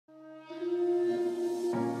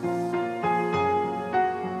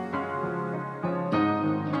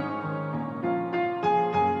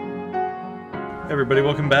Everybody,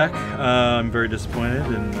 welcome back. I'm very disappointed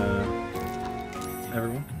in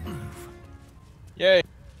everyone. Yay,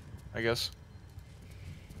 I guess.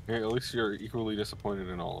 Yeah, at least you're equally disappointed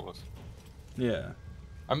in all of us. Yeah.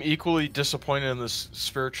 I'm equally disappointed in this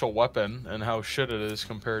spiritual weapon and how shit it is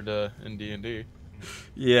compared to in D&D.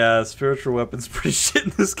 Yeah, spiritual weapon's pretty shit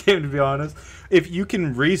in this game, to be honest. If you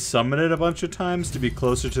can re-summon it a bunch of times to be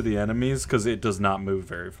closer to the enemies, because it does not move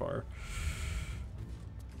very far.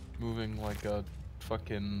 Moving like a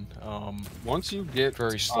fucking, Once you get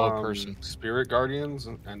very slow person. Spirit Guardians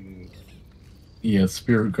and yeah,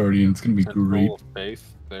 Spirit Guardians can be great. Full of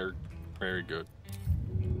Faith, they're very good.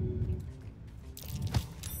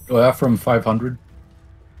 Go out from 500.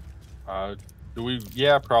 Do we?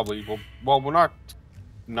 Yeah, probably. Well, we're not.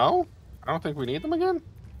 No, I don't think we need them again.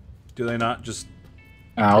 Do they not just?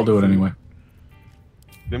 I'll do it anyway.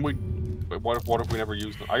 Then we. But what if we never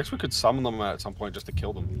use them? I guess we could summon them at some point just to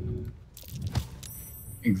kill them.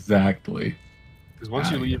 Exactly. Because once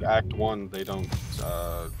you leave Act 1, they don't.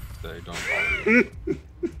 They don't follow you.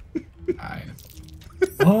 Hi.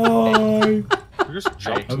 Bye. You just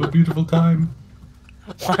jump. Have a beautiful time.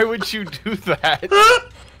 Why would you do that?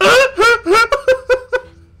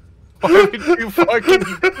 Why would you fucking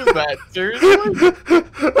do that? Seriously?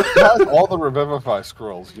 It has all the Revivify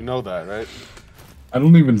scrolls. You know that, right? I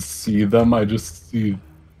don't even see them. I just see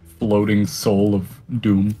floating soul of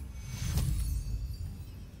doom.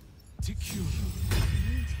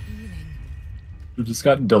 It just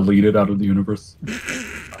got deleted out of the universe.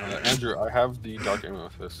 Andrew, I have the Dark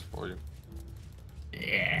Amethyst for you.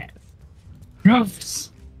 Yeah.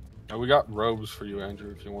 Yes. We got robes for you,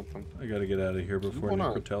 Andrew, if you want them. I gotta get out of here before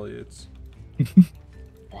Nick retaliates.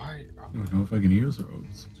 Why? I don't know if I can use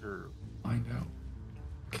robes. Sure. Find out.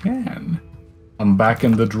 Can. I'm back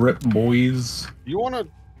in the drip, boys. You want to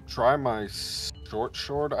try my short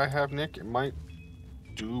sword I have, Nick? It might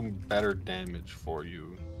do better damage for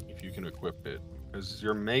you if you can equip it. Because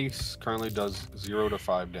your mace currently does 0 to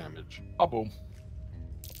 5 damage. Oh, boom.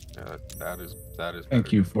 Yeah, that is Thank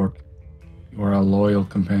better. you, Fork. You are a loyal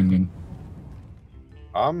companion.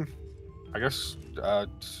 I guess,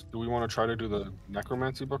 do we want to try to do the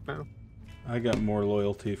necromancy book now? I got more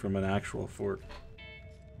loyalty from an actual fort.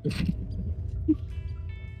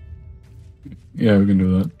 Yeah, we can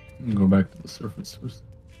do that. And go back to the surface first.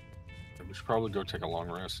 We should probably go take a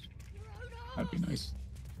long rest. That'd be nice.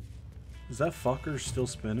 Is that fucker still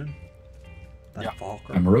spinning? That Yeah.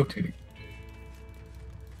 fucker. I'm rotating.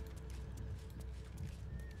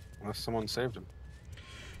 Unless someone saved him.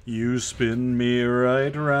 You spin me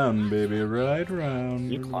right around, baby, right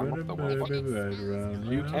around. You climb up the wall, baby, buddy. right around.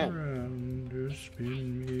 You right can. Around. You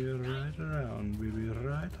spin me right around, baby,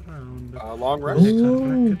 right around. Long rest?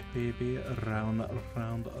 Ooh. Baby, around,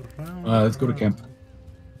 around, around. Let's go to camp.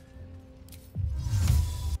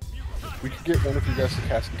 We could get one of you guys to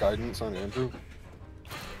cast guidance on Andrew.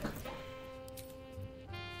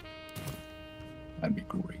 That'd be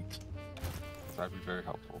great. That'd be very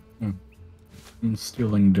helpful. I'm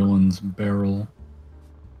stealing Dylan's barrel.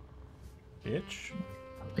 Bitch.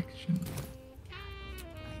 Fiction.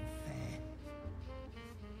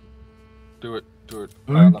 Do it. Do it.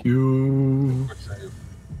 Thank you. Quick save.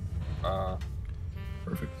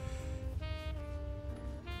 Perfect.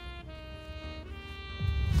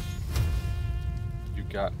 You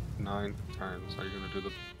got 9 turns. Are you gonna do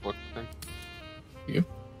the book thing? Yep.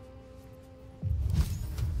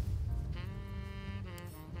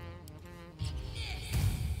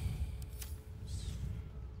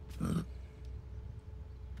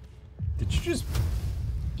 Did you just...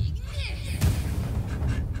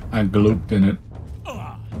 I glooped in it.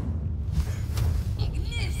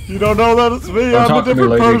 You don't know that it's me, Don't I'm a talk to me,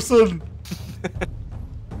 different lady. person!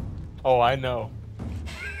 Oh, I know.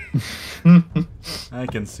 I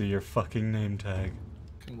can see your fucking name tag.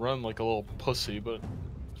 Can run like a little pussy, but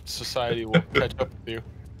society will catch up with you.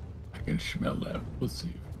 I can smell that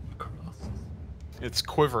pussy from across. It's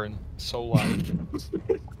quivering so loud.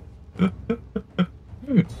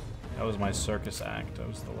 That was my circus act. I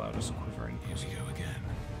was the loudest quivering pussy. Here we go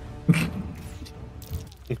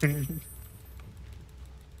again.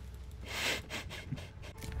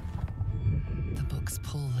 The book's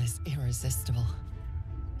pull is irresistible.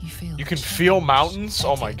 You can feel mountains?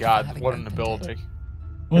 Oh my god, what an ability.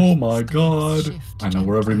 Oh my god. I know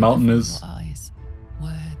where every mountain is.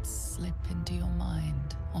 Words slip into your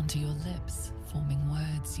mind, onto your lips, forming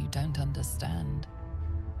words you don't understand.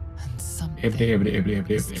 And something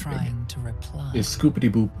is trying to reply. It's scoopity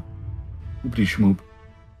boop. Boopity schmoop.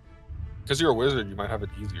 Because you're a wizard, you might have it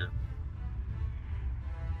easier.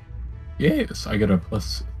 Yes, I get a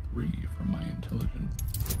 +3 from my intelligence.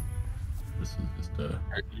 This is just a.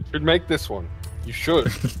 You should make this one. You should.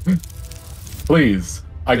 Please,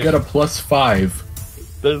 I get a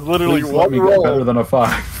 +5. There's literally Please one let me roll. get better than a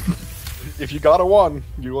 5. If you got a 1,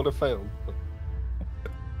 you would have failed.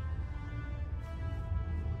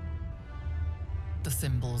 The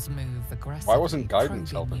symbols move aggressively, Why wasn't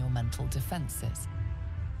guidance probing helping? your mental defenses.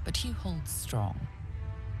 But you hold strong.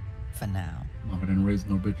 For now. Mama didn't raise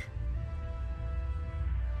no bitch.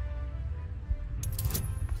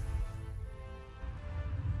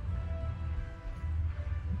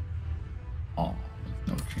 Oh, there's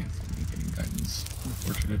no chance of me getting guidance.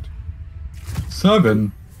 Unfortunate.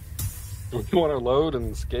 7. Do you want to load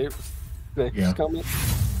and escape? Things Yeah. coming?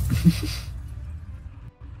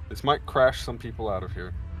 This might crash some people out of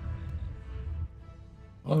here.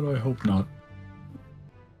 Oh, I hope not.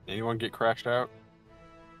 Anyone get crashed out?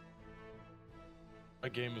 A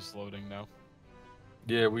game is loading now.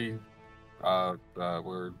 Yeah, we're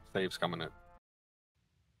saves coming in.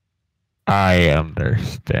 I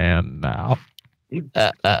understand now. You're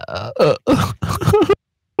very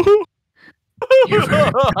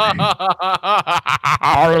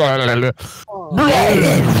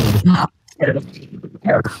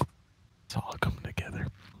It's all coming together.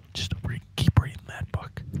 Just keep reading that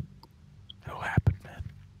book. It'll happen, man.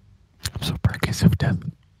 I'm so percussive death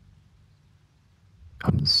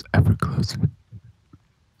comes ever closer.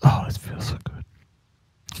 Oh, it feels so good.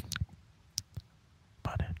 Come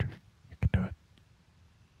on, Andrew. You can do it.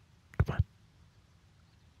 Come on.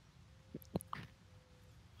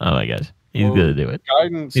 Oh my gosh. He's Well, gonna do it.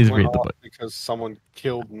 Guidance He's went reading the off book. because someone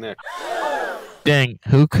killed Nick. Dang,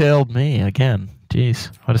 who killed me again? Jeez,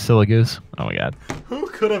 what a silly goose. Oh my god. Who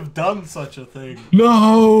could have done such a thing?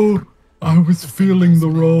 No! I was feeling the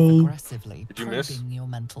symbols move roll. aggressively, Did you miss? probing your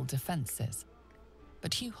mental defenses.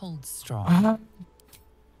 But you hold strong.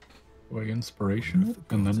 Do I inspiration it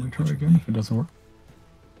and then we try again if it doesn't work?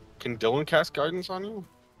 Can Dylan cast guidance on you?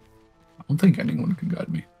 I don't think anyone can guide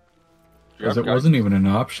me. Do you Because have it wasn't even an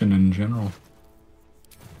option in general.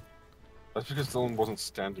 That's because Dylan wasn't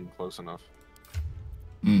standing close enough.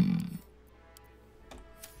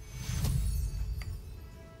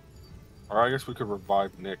 Or I guess we could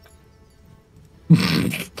revive Nick.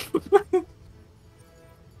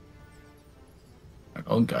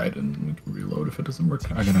 I'll guide and we can reload if it doesn't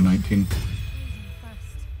work. I got a 19.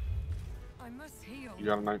 You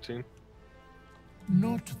got a 19?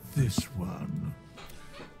 Not this one,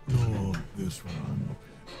 nor this one.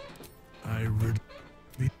 I read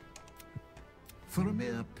for a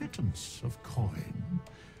mere pittance of coin.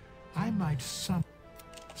 I might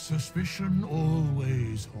suspicion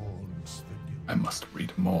always haunts the new. I must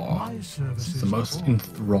read more. My This services is the most all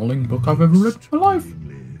enthralling book I've ever read in my life.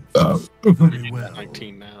 lives. Very You well. got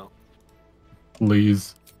 19 now.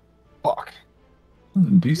 Please. Fuck. You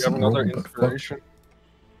have Decent another roll, but fuck. inspiration?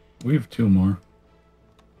 We have 2 more.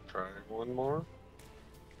 Try one more.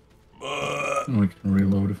 And we can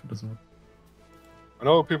reload if it doesn't work. I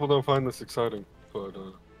know people don't find this exciting, but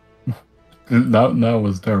That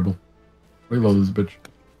was terrible. Reload this bitch.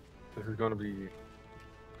 this is going to be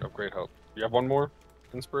of great help. You have one more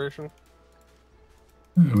inspiration?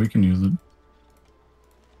 Yeah, we can use it.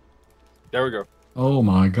 There we go. Oh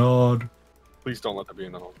my god. Please don't let that be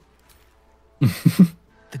in the hole.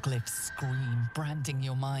 The glyphs scream, branding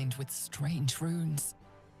your mind with strange runes.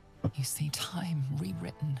 You see time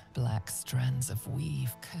rewritten. Black strands of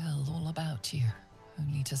weave curl all about you,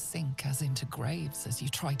 only to sink as into graves as you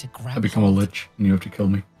try to grab I become a hold. lich and you have to kill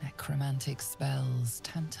me. Necromantic spells,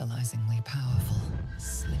 tantalizingly powerful,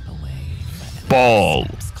 slip away forever. Ball.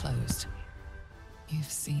 Snaps closed. You've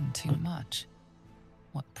seen too much.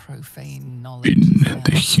 What profane knowledge Been is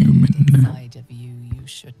the there human. inside of you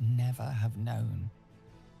should never have known.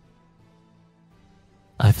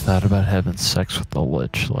 I've thought about having sex with the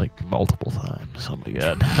lich like multiple times. Oh my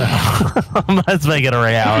god. Let's make it a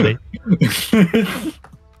reality.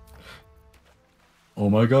 Oh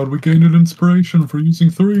my god, we gained an inspiration for using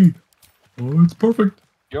 3. Oh, it's perfect.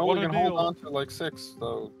 You only What a can hold deal. on to like 6,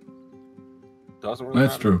 so doesn't really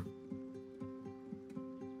That's matter. true.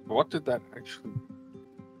 But what did that actually?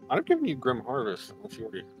 I'm giving you Grim Harvest. Unless you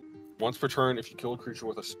already. Once per turn, if you kill a creature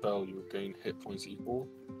with a spell, you gain hit points equal.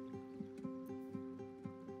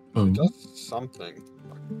 Oh, It does something.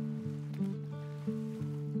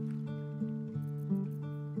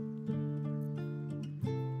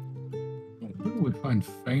 where do we find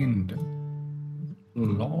Feigned?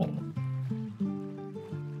 Lol.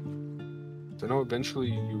 So now eventually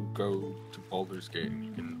you go to Baldur's Gate and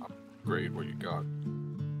you can upgrade what you got.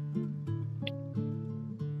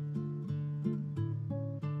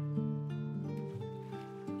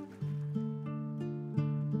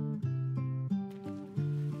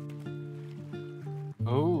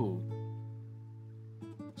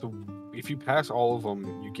 if you pass all of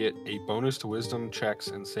them, you get a bonus to wisdom checks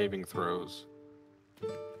and saving throws.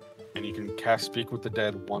 And you can cast Speak with the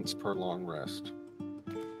Dead once per long rest.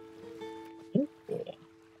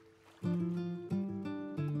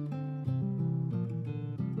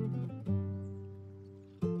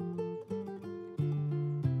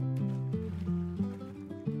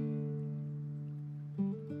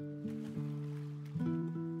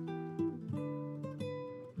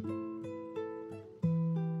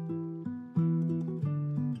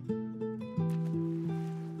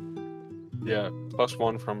 Yeah,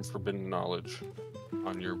 +1 from Forbidden Knowledge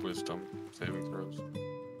on your wisdom saving throws.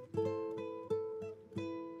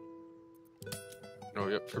 Oh,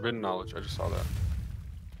 yep, Forbidden Knowledge. I just saw that.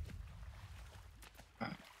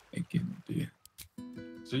 Thank you, dear.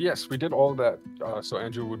 So yes, we did all that. So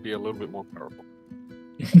Andrew would be a little bit more powerful.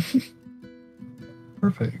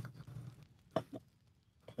 Perfect.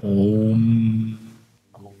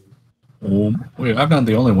 Wait, I'm not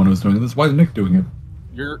the only one who's doing this. Why is Nick doing it?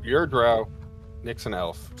 You're a drow, Nick's an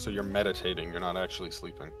elf, so you're meditating. You're not actually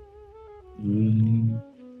sleeping.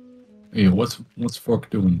 Yeah, what's Fork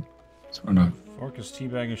doing? Or not? Fork is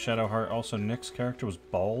teabagging Shadowheart. Also, Nick's character was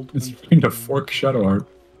bald. It's into Fork Shadowheart.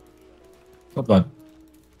 Stop that.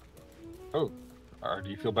 Oh, do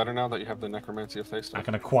you feel better now that you have the Necromancy of Face? Not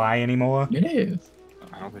gonna cry anymore. It is.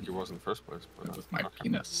 I don't think it was in the first place. But With my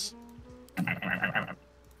penis. I'm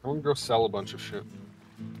gonna go sell a bunch of shit.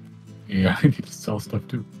 Yeah, I need to sell stuff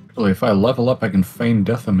too. Actually, if I level up, I can feign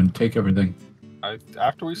death him and take everything.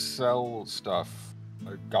 After we sell stuff,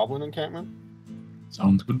 a goblin encampment?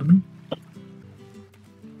 Sounds good to me.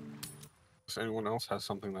 Does anyone else has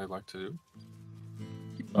something they'd like to do?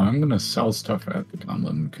 I'm gonna sell stuff at the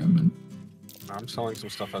Goblin encampment. I'm selling some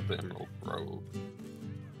stuff at the Emerald Grove.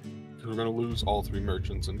 Because we're gonna lose all 3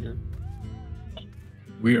 merchants in here.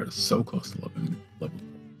 We are so close to level.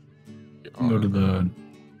 Go to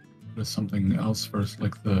something else first,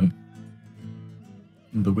 like the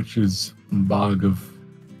witch's bog of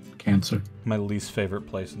cancer. My least favorite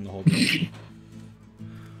place in the whole game.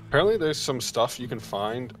 Apparently there's some stuff you can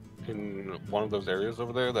find in one of those areas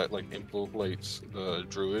over there that like implicates the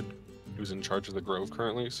druid who's in charge of the grove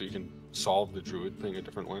currently, so you can solve the druid thing a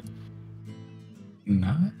different way.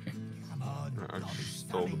 Nice. Come on, I not be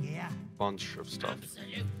stole standing here. a bunch of stuff.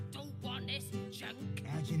 Absolute don't want this junk.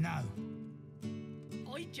 How'd you know?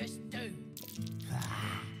 I just do.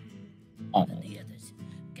 Oh, And the others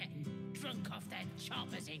getting drunk off their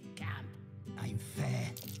choppers in camp. Ain't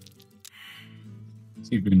fair.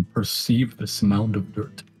 see if you can perceive the sound of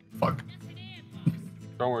dirt. Fuck.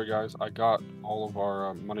 Don't worry, guys. I got all of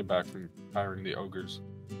our money back from hiring the ogres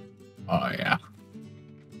Oh yeah.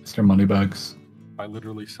 Mr. Moneybags. by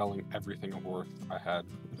literally selling everything of worth I had.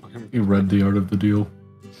 You read the art of the deal.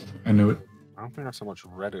 I knew it. I don't think I so much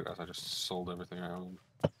read it as I just sold everything I owned.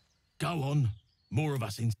 Go on. More of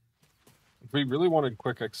us in. If we really wanted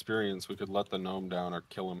quick experience, we could let the gnome down or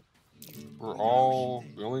kill him.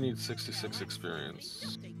 We only need 66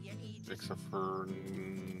 experience. Except for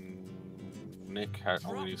Nick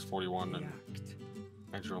only needs 41 and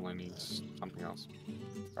Andrew only needs something else.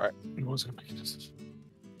 Alright, who was gonna make a decision?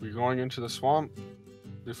 We're going into the swamp.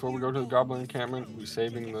 Before we go to the goblin encampment, we're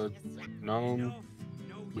saving the gnome.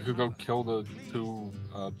 We could go kill the 2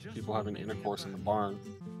 people having intercourse in the barn.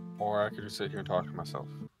 Or I could just sit here and talk to myself.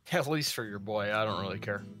 At least for your boy, I don't really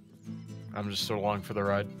care. I'm just along for the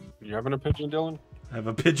ride. You have an opinion, Dylan? I have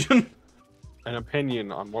a pigeon. An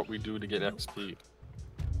opinion on what we do to get XP.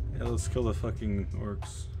 Yeah, let's kill the fucking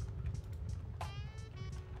orcs.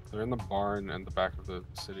 They're in the barn and the back of the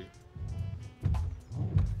city.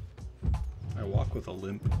 I walk with a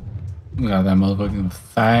limp. Got that motherfucking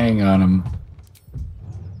thing on him.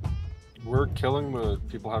 We're killing the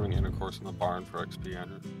people having intercourse in the barn for XP,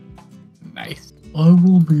 Andrew. Nice. I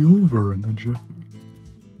will be over in a jiffy.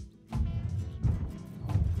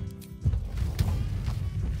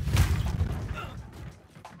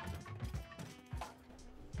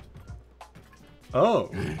 Oh,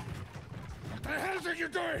 What the hell are you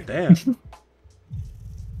doing? damn.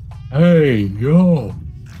 Hey, yo.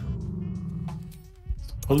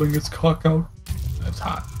 It's pulling its cock out. That's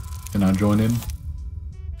hot. Can I join in?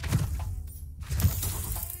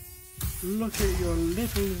 Look at your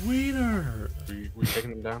little wiener. We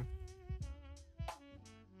taking them down?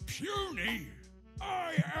 Puny!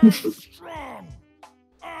 I am strong!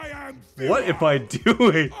 I am What am I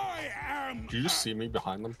doing? I am... Do you just see me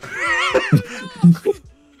behind them?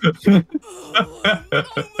 Ruined,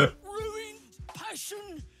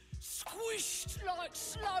 passion, squished like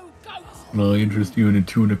slow goats. Will I interest you in a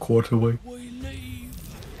 2 1/4 way? We leave.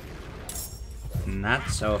 Not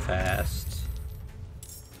so fast.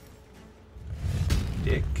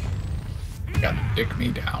 dick me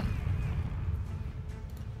down.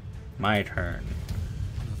 My turn.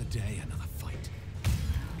 Another day, another fight.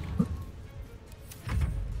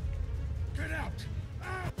 Get out!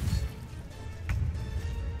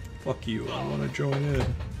 Fuck you, I want to join in.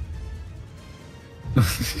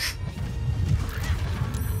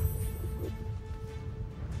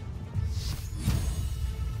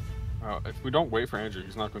 If we don't wait for Andrew,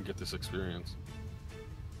 he's not going to get this experience.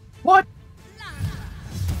 What?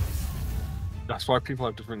 That's why people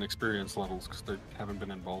have different experience levels, because they haven't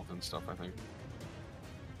been involved in stuff, I think.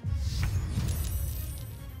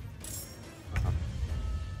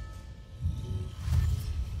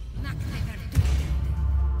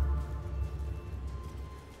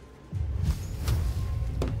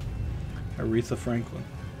 Aretha Franklin.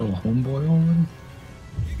 Little homeboy already?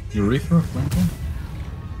 Urethra Franklin?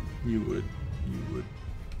 You would.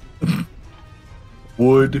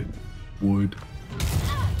 Would.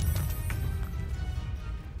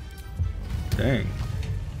 Dang.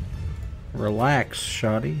 Relax,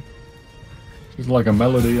 shoddy. It's like a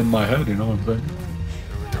melody in my head, you know what I'm saying?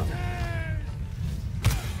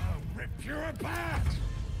 Rip you apart!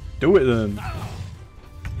 Do it then.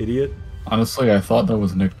 Idiot. Honestly, I thought that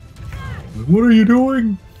was Nick. What are you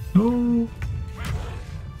doing? No.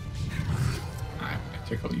 I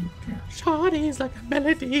tickle you. Here. Shoddy's like a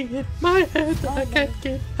melody in my head that I can't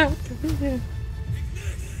get out of here.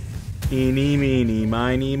 Eenie Meenie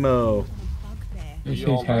Miny Mo. If she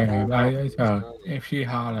holler, I go. If she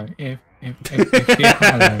holler, if she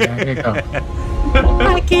holler, I go.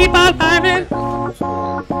 I keep on climbing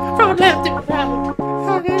from left to right.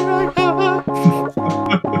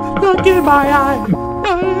 Look in my eye.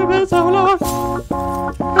 I've been so lost.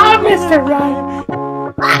 I'm Mr. Right.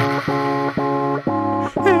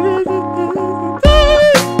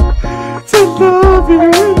 To love you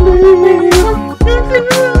and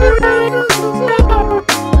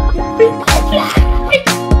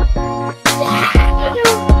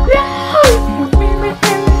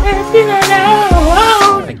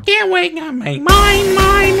I can't wait on my mine.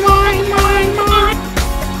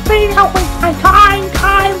 Please help me. I'm time.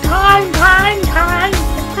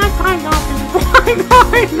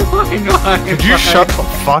 Could you shut the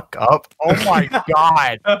fuck up? Oh my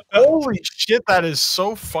god. Holy shit, that is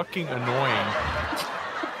so fucking annoying.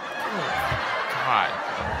 Oh god.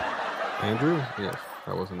 Andrew? Yes,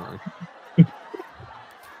 that was annoying.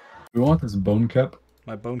 We want this bone cap.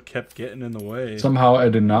 My bone kept getting in the way. Somehow I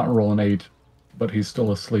did not roll an 8, but he's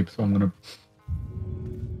still asleep, so I'm gonna...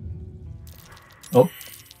 Oh.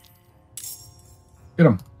 Get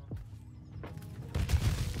him.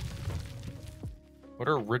 What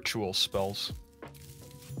are ritual spells?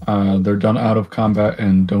 They're done out of combat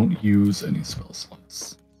and don't use any spell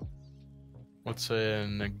slots. What's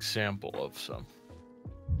an example of some?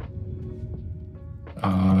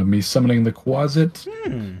 Me summoning the Quasit.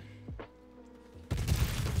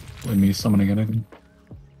 Me summoning anything.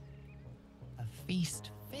 A feast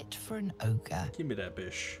fit for an ogre. Give me that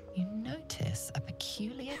bish. You notice a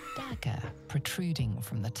peculiar dagger protruding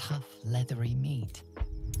from the tough, leathery meat.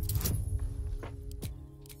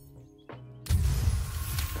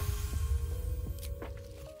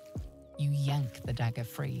 You yank the dagger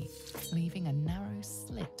free, leaving a narrow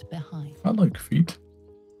slit behind. I like feet.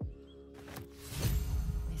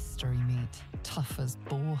 Mystery meat, tough as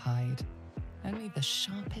boar hide. Only the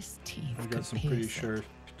sharpest teeth I could got some pierce pretty it. sharp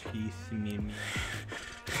teeth.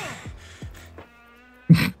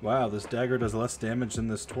 Wow, this dagger does less damage than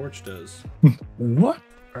this torch does. What?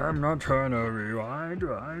 I'm not trying to rewind.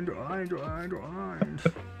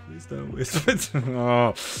 Please don't whisper it.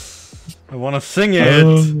 Oh, I want to sing it.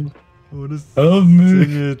 I want to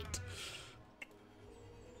sing it.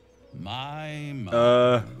 My,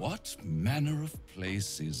 what manner of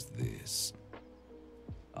place is this?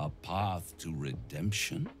 A path to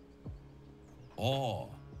redemption? Or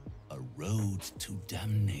a road to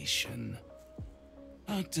damnation?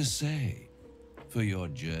 Hard to say, for your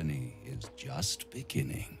journey is just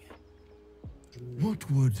beginning. What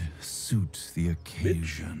would suit the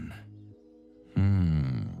occasion?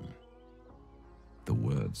 The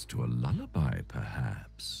words to a lullaby,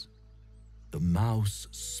 perhaps. The mouse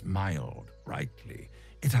smiled brightly.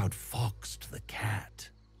 It outfoxed the cat.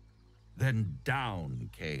 Then down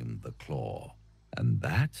came the claw. And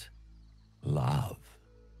that? Love.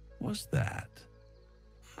 Was that?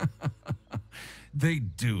 They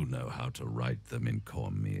do know how to write them in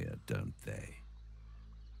Cormier, don't they?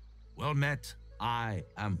 Well met, I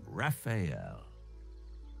am Raphael.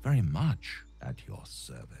 Very much at your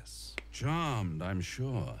service. Charmed, I'm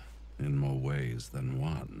sure, in more ways than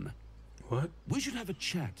one. What? We should have a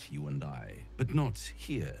chat, you and I, but not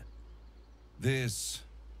here. This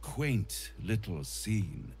quaint little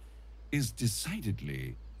scene is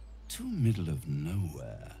decidedly too middle of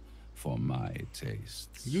nowhere for my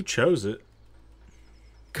tastes. You chose it.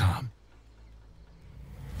 Come.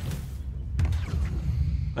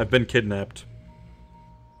 I've been kidnapped.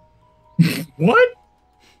 What?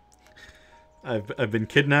 I've been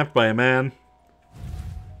kidnapped by a man.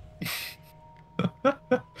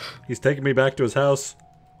 He's taking me back to his house.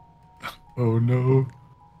 Oh no.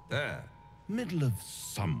 There, middle of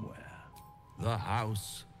somewhere. The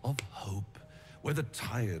house of hope, where the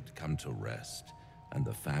tired come to rest and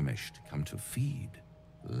the famished come to feed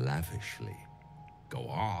lavishly. Go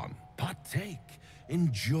on, partake,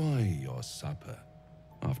 enjoy your supper.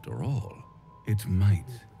 After all, it might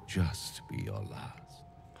just be your last.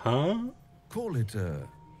 Huh? Call it a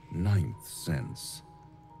ninth sense.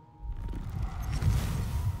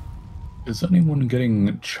 Is anyone getting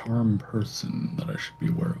a charm person that I should be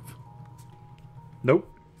aware of? Nope.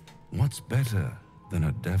 What's better than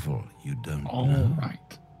a devil you don't All know?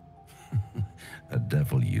 right. A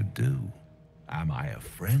devil you do. Am I a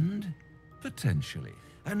friend? Potentially.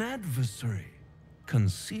 An adversary?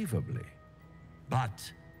 Conceivably.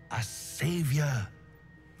 But a savior?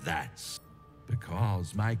 That's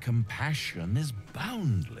because my compassion is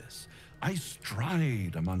boundless. I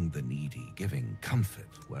stride among the needy, giving comfort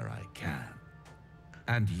where I can.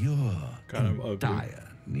 And you're God, I'm in ugly. dire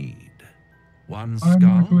need. One I'm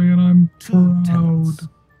skull, ugly and I'm two proud. tenants,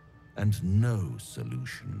 and no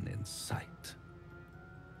solution in sight.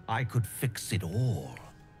 I could fix it all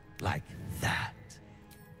like that.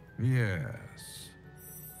 Yes,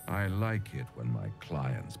 I like it when my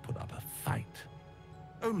clients put up a fight,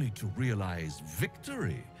 only to realize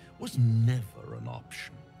victory was never an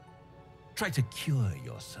option. Try to cure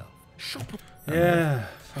yourself. Shop Yeah.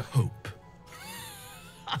 hope.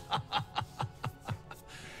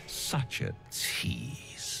 Such a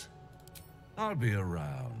tease. I'll be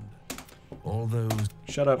around. All those.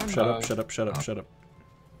 Shut up, shut up, shut up, shut up, shut up.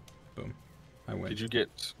 Boom. I win. Did you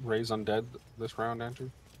get Raise Undead this round, Andrew?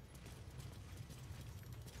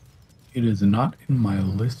 It is not in my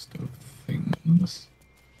list of things.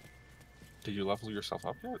 Did you level yourself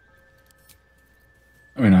up yet?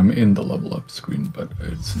 I mean, I'm in the level up screen, but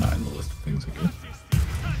it's not in the list of things I get.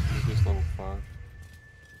 Maybe it's level 5.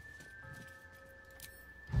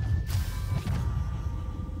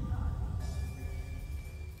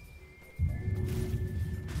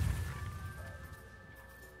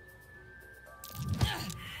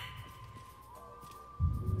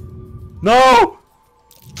 No!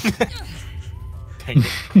 Dang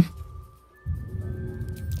it.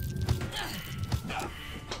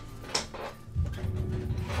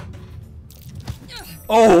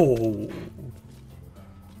 Oh!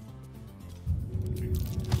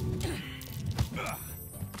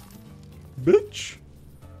 Bitch!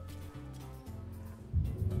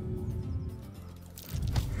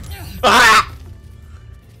 Ah!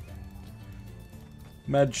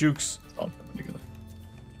 Mad Jukes. All coming together.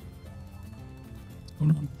 What's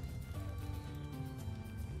going on?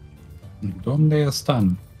 ¿Dónde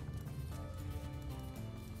están?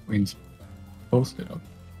 Queen's posted up.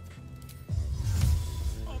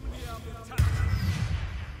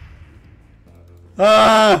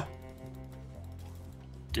 Ah!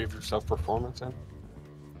 Give yourself performance in?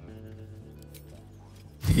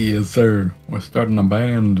 Yes, sir. We're starting a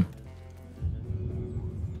band.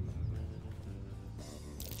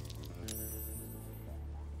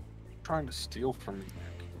 Trying to steal from me.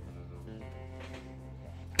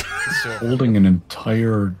 Holding an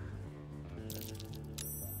entire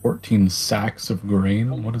 14 sacks of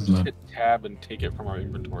grain? What is Just that? hit tab and take it from our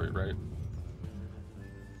inventory, right?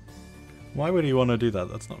 Why would he want to do that?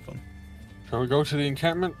 That's not fun. Shall we go to the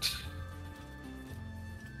encampment?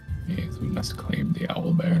 Yes, we must claim the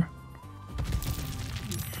owl bear.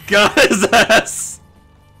 Got his ass!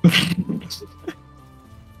 Now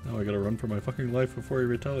I gotta run for my fucking life before he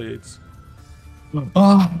retaliates.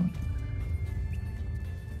 Ah!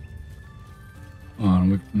 Come on,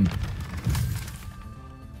 we can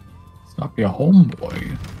stop your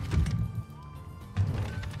homeboy.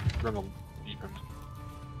 We're gonna leave him.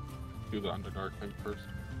 Do the Underdark thing first.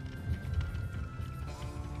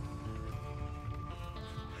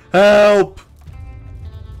 Help!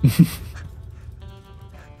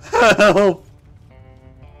 Help!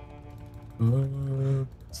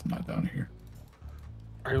 It's not down here.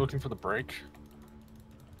 Are you looking for the break?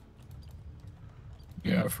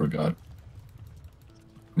 Yeah, I forgot.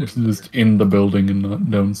 It's just in the building and not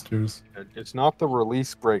downstairs. It's not the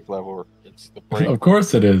release break level. It's the break. Of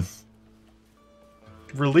course it is.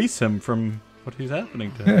 Release him from what he's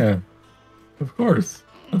happening to him. Yeah. Of course.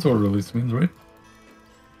 That's what release means, right?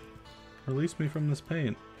 Release me from this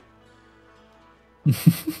paint.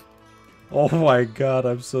 Oh my god,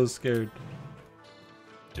 I'm so scared.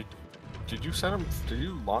 Did you send him? Did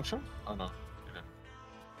you launch him? Oh no.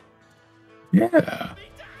 Yeah.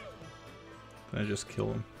 I just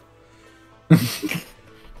kill him.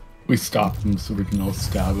 We stopped him so we can all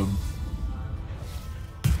stab him.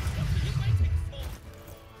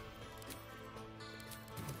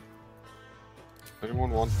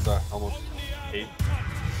 Anyone want that almost 8?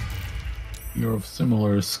 You're of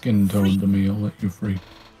similar skin tone to me, I'll let you free.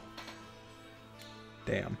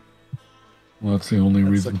 Damn. Well, that's the only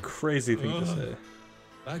That's reason. a crazy thing to say.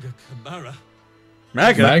 Maga Kamara.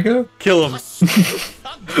 Maga? Maga? Kill him.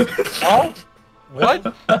 Oh? What?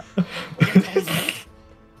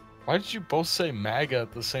 Why did you both say MAGA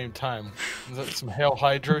at the same time? Is that some Hail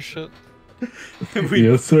Hydra shit?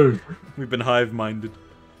 Yes, sir. We've been hive-minded.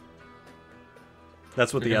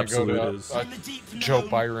 That's what the absolute is. Joe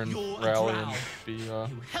Byron rally and be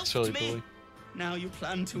silly Billy. Now you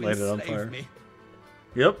plan to Light it on enslave fire. me.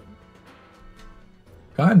 Yep.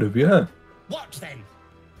 Kind of, yeah. What then?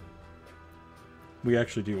 We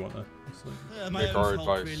actually do want to. My Take own our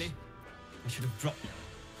fault, advice. really. I should have dropped.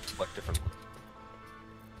 Select different ones.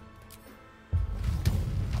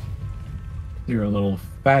 You're a little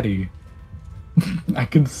fatty. I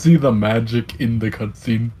can see the magic in the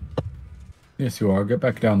cutscene. Yes, you are. Get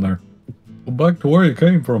back down there. Go back to where you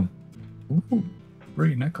came from. Ooh,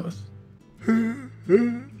 great necklace. He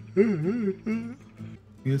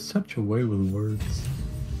has such a way with words.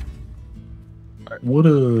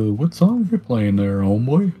 What song are you playing there,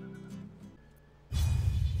 homeboy?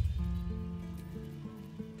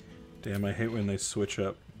 Damn, I hate when they switch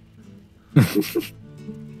up.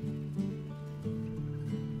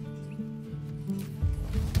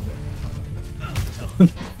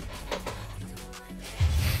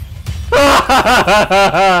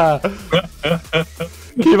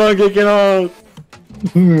 Keep on kicking out.